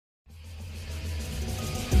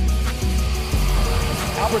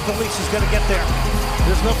Albert Delise is going to get there.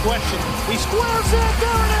 There's no question. He squares it.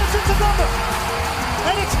 There it is. It's another.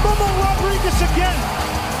 And it's Momo Rodriguez again.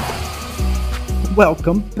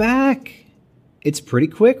 Welcome back. It's pretty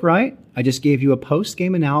quick, right? I just gave you a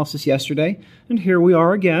post-game analysis yesterday, and here we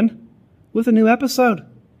are again with a new episode.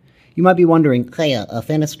 You might be wondering, Hey,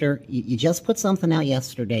 Finister, you just put something out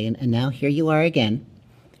yesterday, and now here you are again,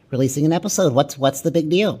 releasing an episode. What's the big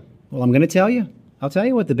deal? Well, I'm going to tell you. I'll tell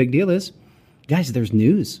you what the big deal is. Guys, there's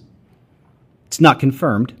news. It's not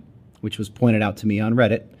confirmed, which was pointed out to me on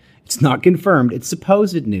Reddit. It's not confirmed. It's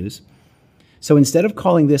supposed news. So instead of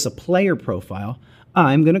calling this a player profile,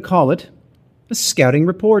 I'm going to call it a scouting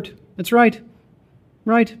report. That's right.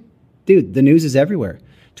 Right. Dude, the news is everywhere.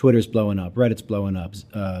 Twitter's blowing up. Reddit's blowing up.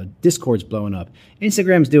 Discord's blowing up.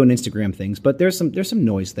 Instagram's doing Instagram things, but there's some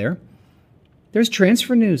noise there. There's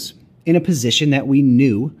transfer news in a position that we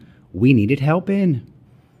knew we needed help in.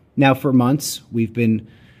 Now, for months, we've been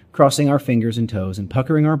crossing our fingers and toes and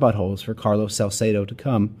puckering our buttholes for Carlos Salcedo to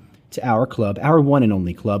come to our club, our one and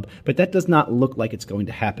only club, but that does not look like it's going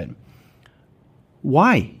to happen.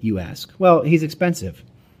 Why, you ask? Well, he's expensive,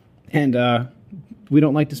 and we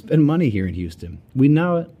don't like to spend money here in Houston. We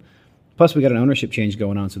know it. Plus, we got an ownership change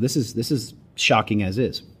going on, so this is shocking as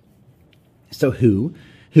is. So who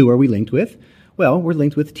are we linked with? Well, we're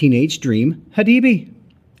linked with Teenage Dream Hadibi.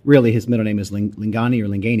 Really, his middle name is Lingani or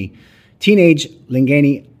Lingani. Teenage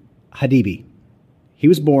Lingani Hadibi. He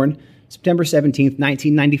was born September 17th,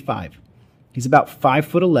 1995. He's about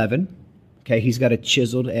 5'11". Okay, he's got a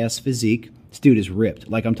chiseled ass physique. This dude is ripped.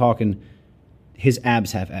 Like, I'm talking, his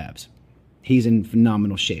abs have abs. He's in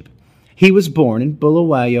phenomenal shape. He was born in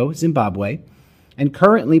Bulawayo, Zimbabwe, and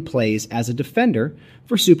currently plays as a defender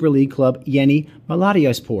for Super League club Yeni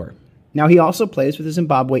Malatyaspor. Now, he also plays for the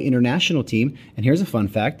Zimbabwe international team, and here's a fun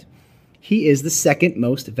fact. He is the second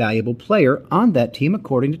most valuable player on that team,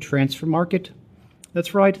 according to Transfer Market.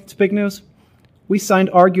 That's right, it's big news. We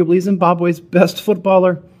signed arguably Zimbabwe's best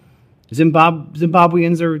footballer.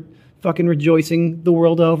 Zimbabweans are fucking rejoicing the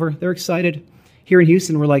world over. They're excited. Here in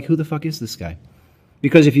Houston, we're like, who the fuck is this guy?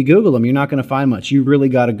 Because if you Google him, you're not going to find much. You really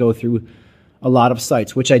got to go through a lot of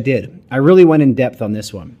sites, which I did. I really went in depth on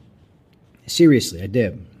this one. Seriously, I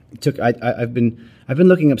did. I've been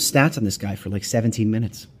looking up stats on this guy for like 17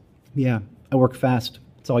 minutes. Yeah, I work fast.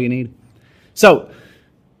 That's all you need. So,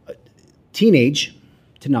 Tanaj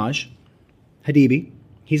Hadibi,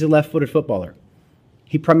 he's a left-footed footballer.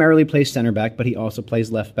 He primarily plays center back, but he also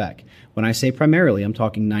plays left back. When I say primarily, I'm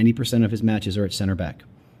talking 90% of his matches are at center back.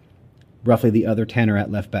 Roughly the other 10 are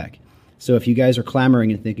at left back. So if you guys are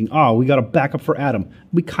clamoring and thinking, oh, we got a backup for Adam,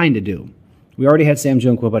 we kind of do. We already had Sam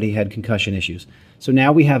Junqua, but he had concussion issues. So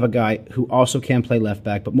now we have a guy who also can play left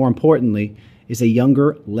back, but more importantly, is a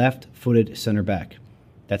younger left-footed center back.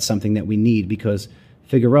 That's something that we need because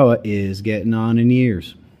Figueroa is getting on in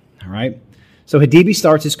years. All right? So Hadibi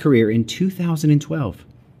starts his career in 2012.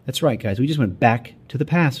 That's right, guys. We just went back to the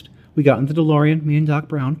past. We got in the DeLorean, me and Doc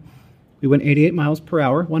Brown. We went 88 miles per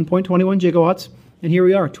hour, 1.21 gigawatts, and here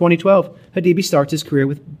we are, 2012. Hadibi starts his career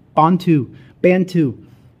with Bantu.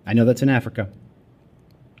 I know that's in Africa.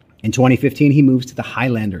 In 2015, he moves to the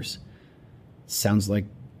Highlanders. Sounds like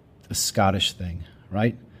a Scottish thing,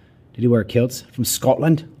 right? Did he wear kilts? From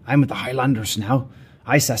Scotland? I'm with the Highlanders now.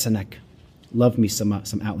 I Sassenach. Love me some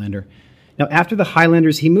Outlander. Now, after the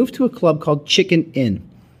Highlanders, he moved to a club called Chicken Inn,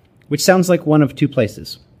 which sounds like one of two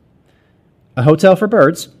places. A hotel for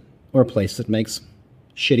birds, or a place that makes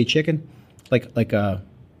shitty chicken. Like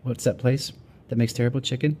what's that place that makes terrible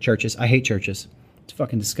chicken? Churches. I hate churches. It's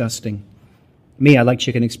fucking disgusting. Me, I like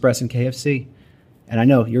Chicken Express and KFC. And I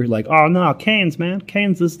know you're like, oh no, Cane's, man.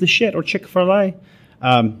 Cane's is the shit, or Chick-fil-A.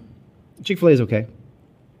 Chick-fil-A is okay.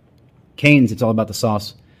 Cane's, it's all about the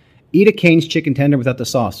sauce. Eat a Cane's chicken tender without the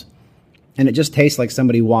sauce. And it just tastes like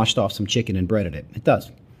somebody washed off some chicken and breaded it. It does.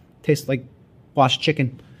 It tastes like washed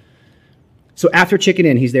chicken. So after Chicken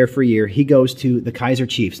Inn, he's there for a year. He goes to the Kaiser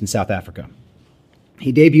Chiefs in South Africa.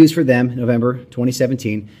 He debuts for them in November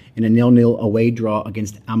 2017 in a 0-0 away draw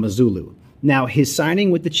against Amazulu. Now, his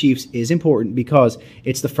signing with the Chiefs is important because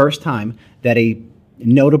it's the first time that a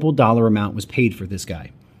notable dollar amount was paid for this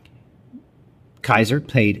guy. Kaiser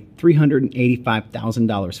paid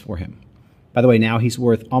 $385,000 for him. By the way, now he's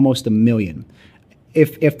worth almost $1 million.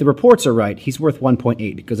 If the reports are right, he's worth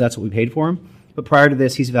 1.8 because that's what we paid for him. But prior to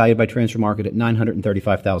this, he's valued by Transfer Market at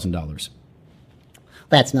 $935,000.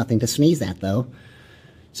 That's nothing to sneeze at, though.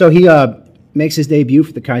 So he makes his debut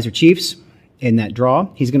for the Kaiser Chiefs in that draw.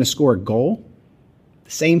 He's going to score a goal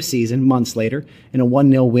the same season, months later, in a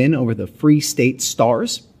 1-0 win over the Free State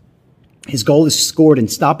Stars. His goal is scored in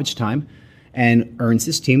stoppage time and earns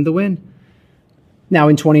his team the win. Now,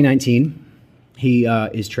 in 2019, he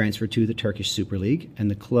is transferred to the Turkish Super League, and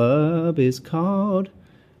the club is called...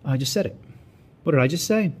 I just said it. What did I just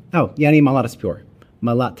say? Oh, Yeni Malatyaspor.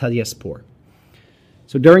 Malatyaspor.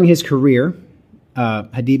 So during his career,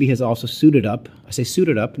 Hadibi has also suited up, I say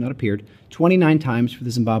suited up, not appeared, 29 times for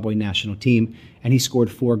the Zimbabwe national team, and he scored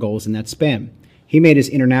 4 goals in that span. He made his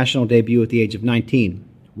international debut at the age of 19,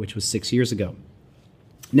 which was 6 years ago.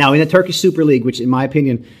 Now, in the Turkish Super League, which in my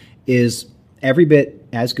opinion is every bit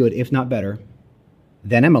as good, if not better,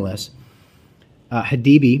 than MLS,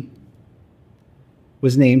 Hadibi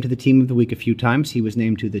was named to the Team of the Week a few times. He was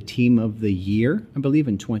named to the Team of the Year, I believe,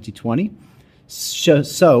 in 2020.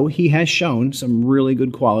 So he has shown some really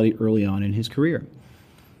good quality early on in his career.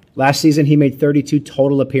 Last season, he made 32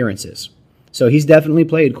 total appearances. So he's definitely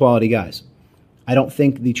played quality guys. I don't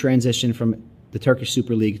think the transition from the Turkish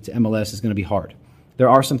Super League to MLS is going to be hard. There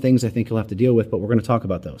are some things I think he'll have to deal with, but we're going to talk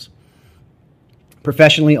about those.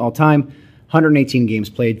 Professionally, all time, 118 games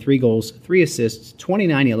played, 3 goals, 3 assists,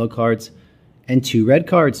 29 yellow cards, and 2 red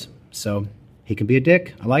cards. So he can be a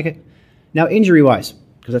dick. I like it. Now, injury-wise,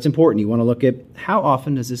 because that's important, you want to look at how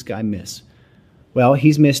often does this guy miss? Well,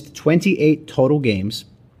 he's missed 28 total games,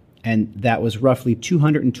 and that was roughly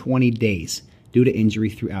 220 days due to injury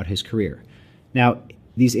throughout his career. Now,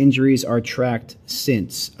 these injuries are tracked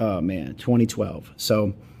since, 2012.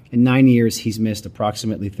 So in 9 years, he's missed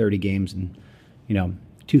approximately 30 games and,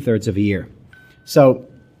 2/3 of a year. So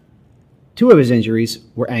 2 of his injuries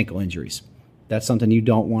were ankle injuries. That's something you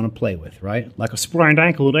don't want to play with, right? Like a sprained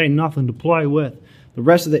ankle, it ain't nothing to play with. The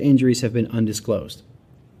rest of the injuries have been undisclosed.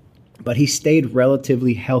 But he stayed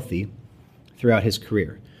relatively healthy throughout his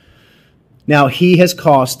career. Now, he has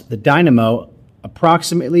cost the Dynamo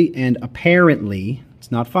approximately and apparently,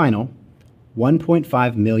 it's not final,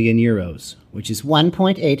 1.5 million euros, which is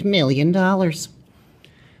 $1.8 million.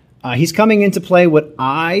 He's coming into play what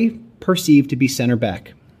I perceive to be center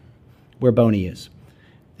back, where Boney is.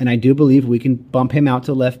 And I do believe we can bump him out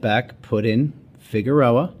to left back, put in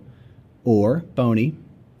Figueroa or Boney,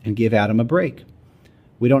 and give Adam a break.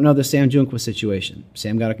 We don't know the Sam Junqua situation.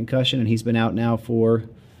 Sam got a concussion, and he's been out now for,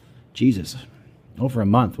 over a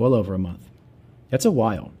month, well over a month. That's a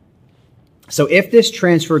while. So if this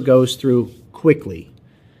transfer goes through quickly,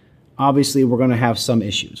 obviously we're going to have some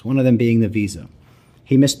issues, one of them being the visa.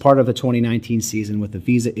 He missed part of the 2019 season with the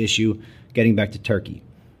visa issue getting back to Turkey.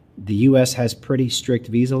 The U.S. has pretty strict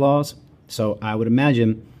visa laws, so I would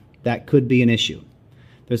imagine that could be an issue.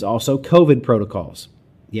 There's also COVID protocols.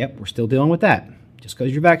 Yep, we're still dealing with that. Just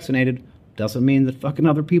because you're vaccinated doesn't mean that fucking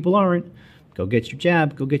other people aren't. Go get your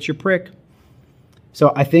jab, go get your prick.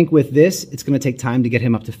 So I think with this, it's going to take time to get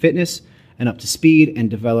him up to fitness and up to speed and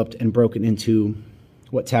developed and broken into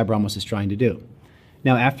what Tab Ramos is trying to do.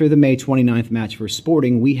 Now, after the May 29th match for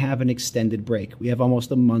Sporting, we have an extended break. We have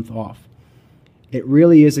almost a month off. It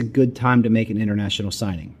really is a good time to make an international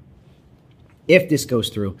signing. If this goes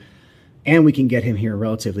through and we can get him here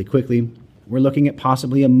relatively quickly, we're looking at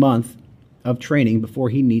possibly a month of training before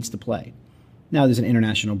he needs to play. Now, there's an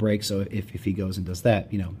international break, so if he goes and does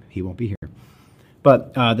that, he won't be here.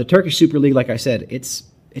 But the Turkish Super League, like I said, it's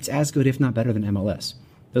as good, if not better, than MLS.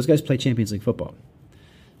 Those guys play Champions League football.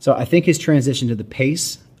 So I think his transition to the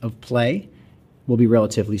pace of play will be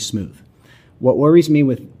relatively smooth. What worries me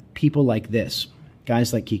with people like this,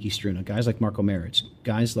 guys like Kiki Struna, guys like Marko Maric,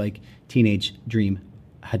 guys like Teenage Dream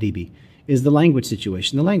Hadibi, is the language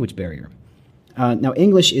situation, the language barrier. Now,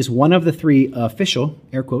 English is one of the 3 official,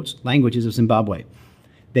 air quotes, languages of Zimbabwe.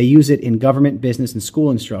 They use it in government, business, and school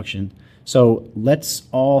instruction. So let's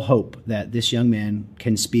all hope that this young man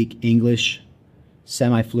can speak English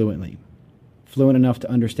semi-fluently, fluent enough to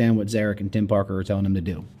understand what Zarek and Tim Parker are telling him to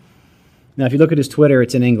do. Now, if you look at his Twitter,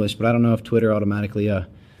 it's in English, but I don't know if Twitter automatically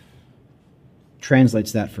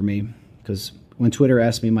translates that for me, because when Twitter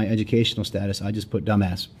asked me my educational status, I just put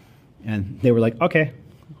dumbass. And they were like, okay,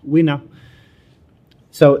 we know.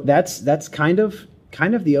 So that's kind of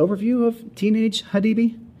the overview of Teenage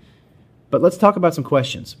Hadibi. But let's talk about some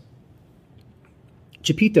questions.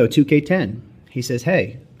 Chipito 2K10, he says,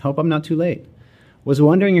 hey, hope I'm not too late. Was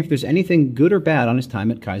wondering if there's anything good or bad on his time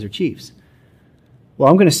at Kaiser Chiefs. Well,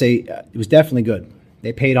 I'm going to say it was definitely good.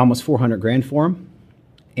 They paid almost $400,000 for him,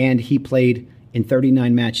 and he played in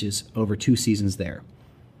 39 matches over 2 seasons there.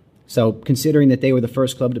 So considering that they were the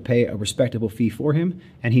first club to pay a respectable fee for him,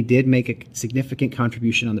 and he did make a significant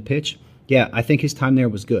contribution on the pitch, yeah, I think his time there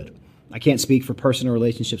was good. I can't speak for personal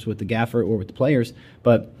relationships with the gaffer or with the players,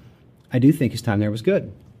 but I do think his time there was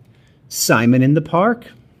good. Simon in the Park.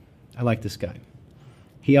 I like this guy.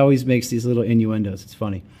 He always makes these little innuendos. It's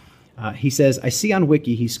funny. He says, I see on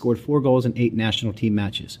Wiki he scored 4 goals in 8 national team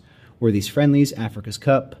matches. Were these friendlies, Africa's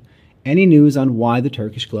Cup? Any news on why the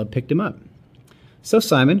Turkish club picked him up? So,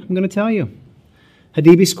 Simon, I'm going to tell you.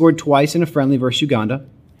 Hadibi scored twice in a friendly versus Uganda.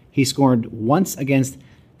 He scored once against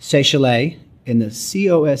Seychelles in the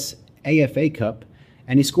COS AFA Cup,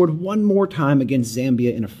 and he scored one more time against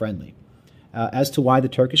Zambia in a friendly. As to why the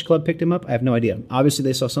Turkish club picked him up, I have no idea. Obviously,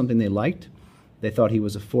 they saw something they liked. They thought he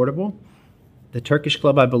was affordable. The Turkish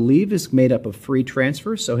club, I believe, is made up of free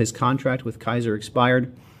transfers, so his contract with Kaiser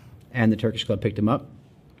expired, and the Turkish club picked him up.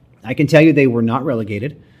 I can tell you they were not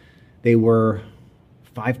relegated. They were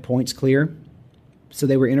 5 points clear, so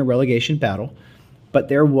they were in a relegation battle. But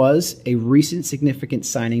there was a recent significant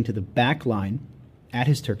signing to the back line at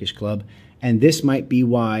his Turkish club, and this might be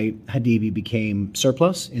why Hadibi became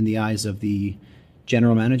surplus in the eyes of the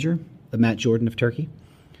general manager, the Matt Jordan of Turkey.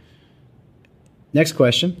 Next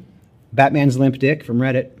question. Batman's Limp Dick from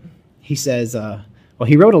Reddit. He says,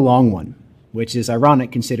 he wrote a long one, which is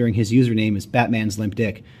ironic considering his username is Batman's Limp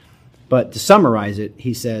Dick. But to summarize it,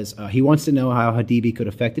 he says he wants to know how Hadibi could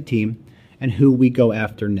affect the team and who we go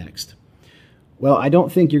after next. Well, I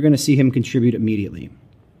don't think you're going to see him contribute immediately.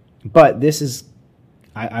 But this is,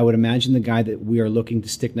 I would imagine, the guy that we are looking to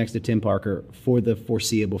stick next to Tim Parker for the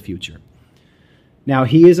foreseeable future. Now,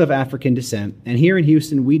 he is of African descent, and here in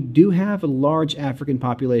Houston, we do have a large African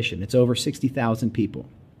population. It's over 60,000 people.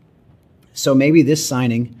 So maybe this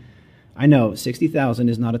signing, I know 60,000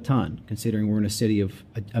 is not a ton, considering we're in a city of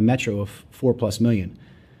a metro of 4+ million.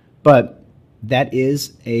 But that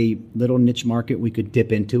is a little niche market we could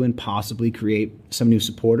dip into and possibly create some new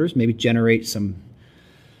supporters, maybe generate some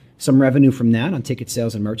revenue from that on ticket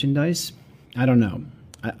sales and merchandise. I don't know.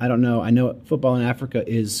 I don't know. I know football in Africa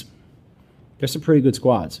there's some pretty good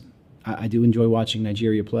squads. I do enjoy watching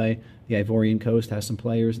Nigeria play. The Ivorian Coast has some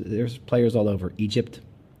players. There's players all over. Egypt,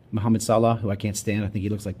 Mohamed Salah, who I can't stand. I think he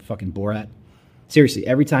looks like fucking Borat. Seriously,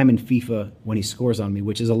 every time in FIFA when he scores on me,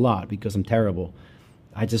 which is a lot because I'm terrible,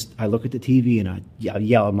 I look at the TV and I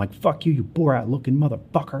yell. I'm like, fuck you, you Borat-looking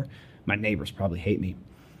motherfucker. My neighbors probably hate me.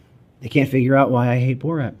 They can't figure out why I hate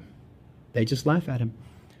Borat. They just laugh at him.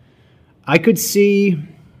 I could see,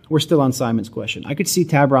 we're still on Simon's question, I could see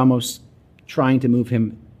Tab Ramos trying to move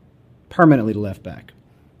him permanently to left back.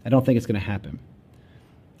 I don't think it's going to happen.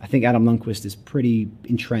 I think Adam Lundqvist is pretty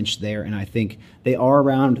entrenched there, and I think they are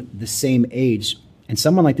around the same age. And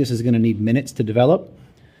someone like this is going to need minutes to develop.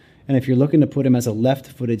 And if you're looking to put him as a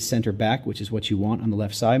left-footed center back, which is what you want on the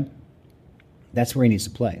left side, that's where he needs to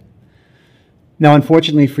play. Now,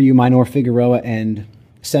 unfortunately for you Minor Figueroa and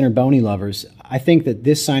center Boney lovers, I think that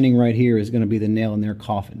this signing right here is going to be the nail in their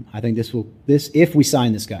coffin. I think if we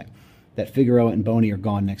sign this guy, that Figueroa and Boney are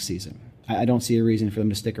gone next season. I don't see a reason for them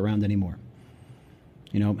to stick around anymore.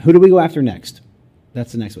 Who do we go after next?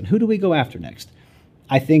 That's the next one. Who do we go after next?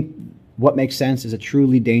 I think what makes sense is a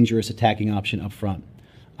truly dangerous attacking option up front,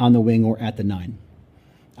 on the wing or at the 9.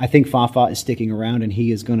 I think Fafa is sticking around, and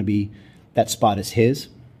he is going to be, that spot is his.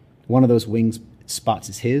 One of those wing spots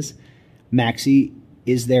is his. Maxi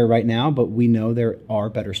is there right now, but we know there are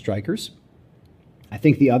better strikers. I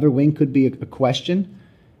think the other wing could be a question.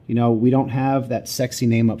 We don't have that sexy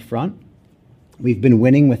name up front. We've been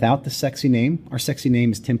winning without the sexy name. Our sexy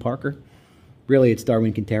name is Tim Parker. Really, it's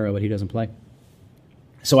Darwin Quintero, but he doesn't play.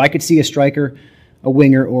 So I could see a striker, a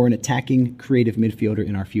winger, or an attacking creative midfielder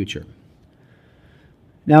in our future.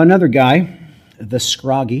 Now, another guy, the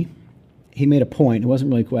Scroggy, he made a point. It wasn't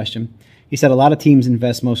really a question. He said a lot of teams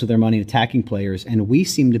invest most of their money in attacking players, and we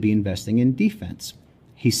seem to be investing in defense.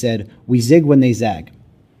 He said, we zig when they zag.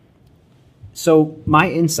 So my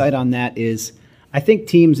insight on that is I think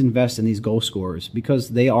teams invest in these goal scorers because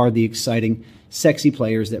they are the exciting, sexy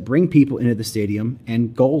players that bring people into the stadium,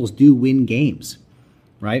 and goals do win games,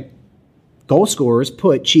 right? Goal scorers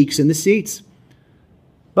put cheeks in the seats.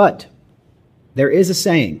 But there is a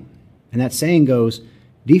saying, and that saying goes,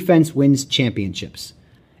 defense wins championships.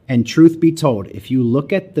 And truth be told, if you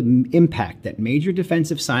look at the impact that major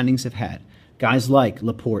defensive signings have had, guys like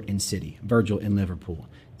Laporte in City, Virgil in Liverpool,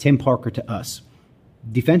 Tim Parker to us.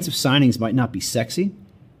 Defensive signings might not be sexy,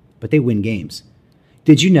 but they win games.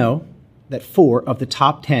 Did you know that 4 of the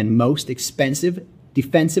top 10 most expensive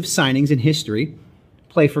defensive signings in history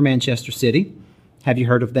play for Manchester City? Have you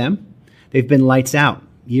heard of them? They've been lights out,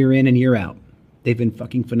 year in and year out. They've been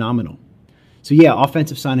fucking phenomenal. So yeah,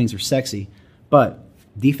 offensive signings are sexy, but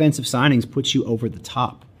defensive signings put you over the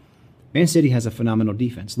top. Man City has a phenomenal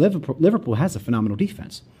defense. Liverpool has a phenomenal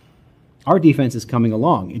defense. Our defense is coming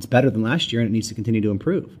along. It's better than last year, and it needs to continue to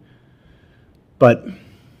improve. But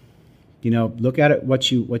look at it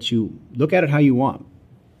look at it how you want.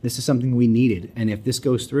 This is something we needed, and if this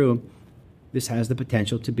goes through, this has the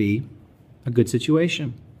potential to be a good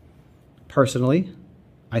situation. Personally,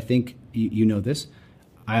 I think you know this.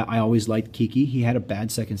 I always liked Kiki. He had a bad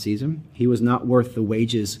second season. He was not worth the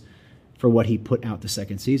wages for what he put out the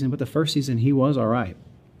second season, but the first season he was all right.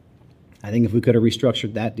 I think if we could have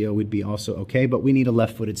restructured that deal, we'd be also okay, but we need a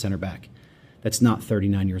left-footed center back that's not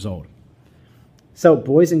 39 years old. So,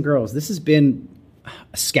 boys and girls, this has been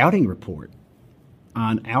a scouting report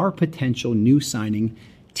on our potential new signing,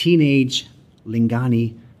 teenage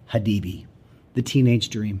Lingani Hadibi, the teenage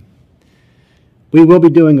dream. We will be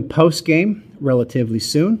doing a post-game relatively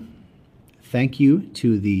soon. Thank you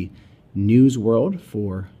to the news world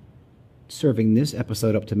for serving this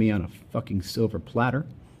episode up to me on a fucking silver platter.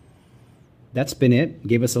 That's been it.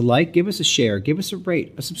 Give us a like, give us a share, give us a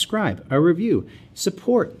rate, a subscribe, a review,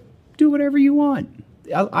 support. Do whatever you want.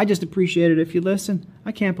 I just appreciate it if you listen.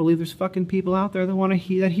 I can't believe there's fucking people out there that want to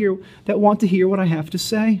hear what I have to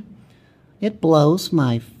say. It blows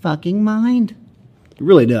my fucking mind. It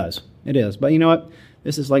really does. It is. But you know what?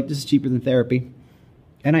 This is cheaper than therapy.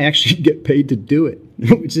 And I actually get paid to do it,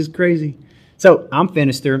 which is crazy. So, I'm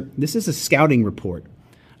Finister. This is a scouting report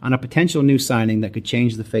on a potential new signing that could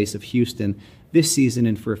change the face of Houston this season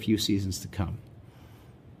and for a few seasons to come.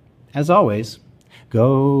 As always,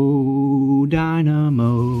 go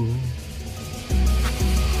Dynamo.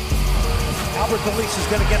 Albert Delise is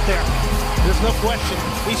going to get there. There's no question.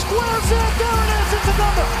 He squares it. There it is. It's a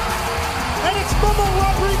number. And it's Momo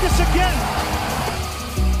Rodriguez again.